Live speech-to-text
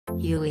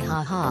Huey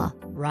Ha,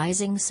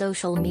 rising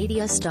social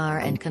media star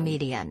and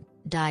comedian,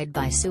 died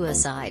by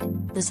suicide,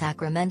 the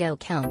Sacramento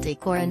County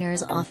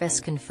Coroner's Office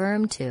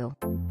confirmed too.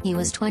 He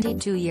was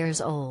 22 years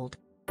old.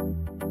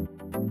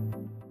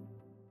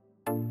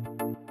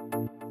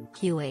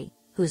 Huey,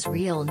 whose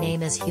real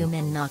name is Hieu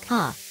Minh Ngoc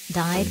Ha,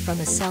 died from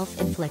a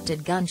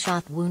self-inflicted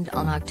gunshot wound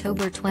on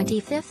October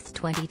 25,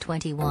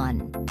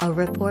 2021, a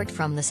report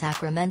from the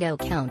Sacramento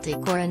County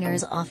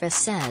Coroner's Office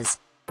says.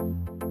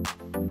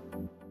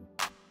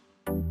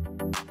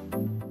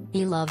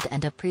 He loved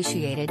and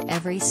appreciated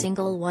every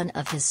single one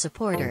of his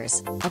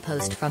supporters, a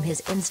post from his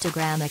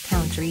Instagram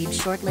account read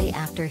shortly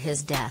after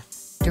his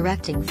death,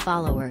 directing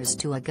followers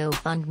to a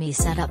GoFundMe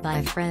set up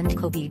by friend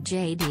Kobe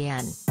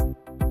JDN.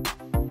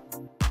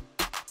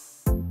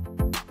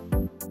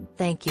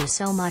 Thank you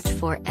so much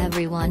for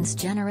everyone's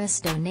generous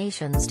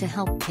donations to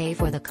help pay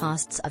for the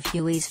costs of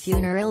Huey's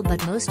funeral,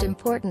 but most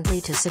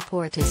importantly to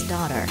support his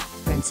daughter,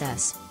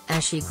 Princess,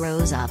 as she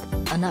grows up,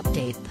 an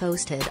update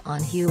posted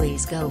on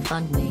Huey's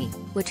GoFundMe,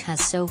 which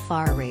has so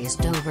far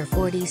raised over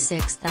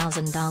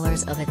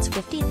 $46,000 of its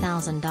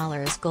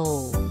 $50,000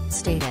 goal,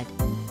 stated.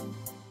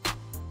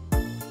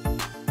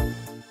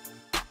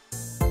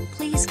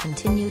 Please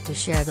continue to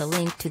share the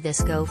link to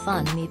this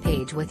GoFundMe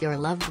page with your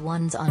loved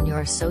ones on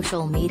your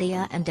social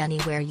media and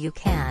anywhere you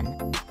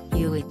can.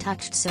 Huey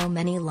touched so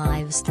many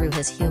lives through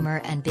his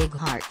humor and big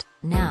heart.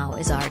 Now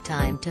is our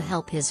time to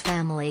help his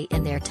family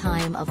in their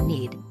time of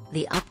need,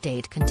 the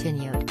update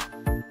continued.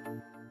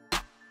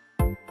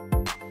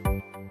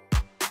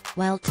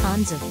 While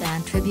tons of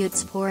fan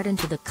tributes poured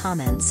into the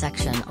comments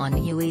section on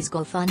Huey's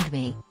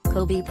GoFundMe,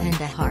 Kobe penned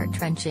a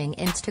heart-wrenching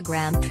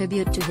Instagram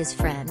tribute to his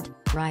friend,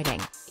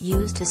 writing,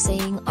 "Used to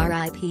saying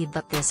RIP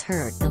but this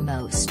hurt the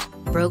most,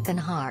 broken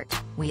heart,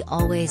 we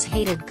always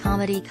hated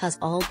comedy cause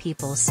all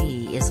people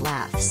see is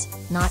laughs,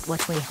 not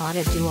what we had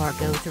to do or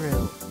go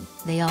through.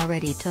 They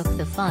already took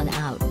the fun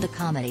out the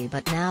comedy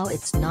but now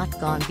it's not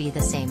gonna be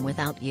the same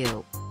without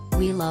you.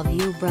 We love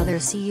you brother,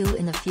 see you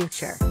in the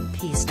future,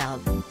 peace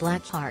love,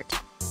 Blackheart."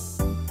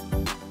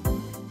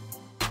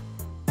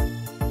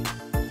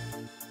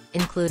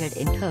 Included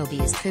in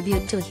Kobe's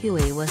tribute to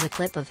Huey was a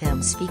clip of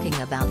him speaking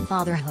about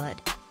fatherhood.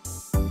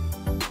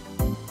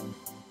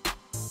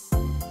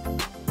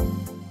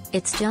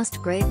 "It's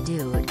just great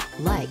dude,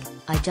 like,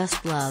 I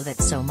just love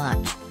it so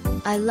much.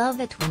 I love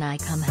it when I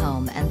come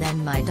home and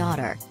then my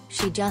daughter,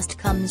 she just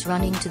comes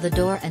running to the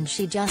door and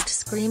she just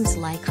screams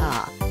like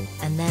ah.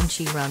 And then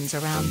she runs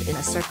around in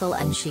a circle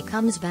and she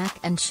comes back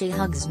and she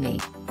hugs me.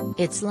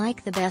 It's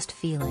like the best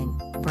feeling,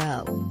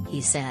 bro,"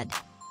 he said.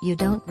 "You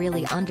don't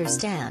really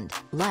understand,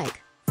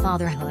 like,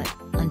 fatherhood,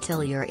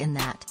 until you're in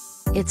that.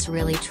 It's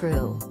really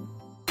true."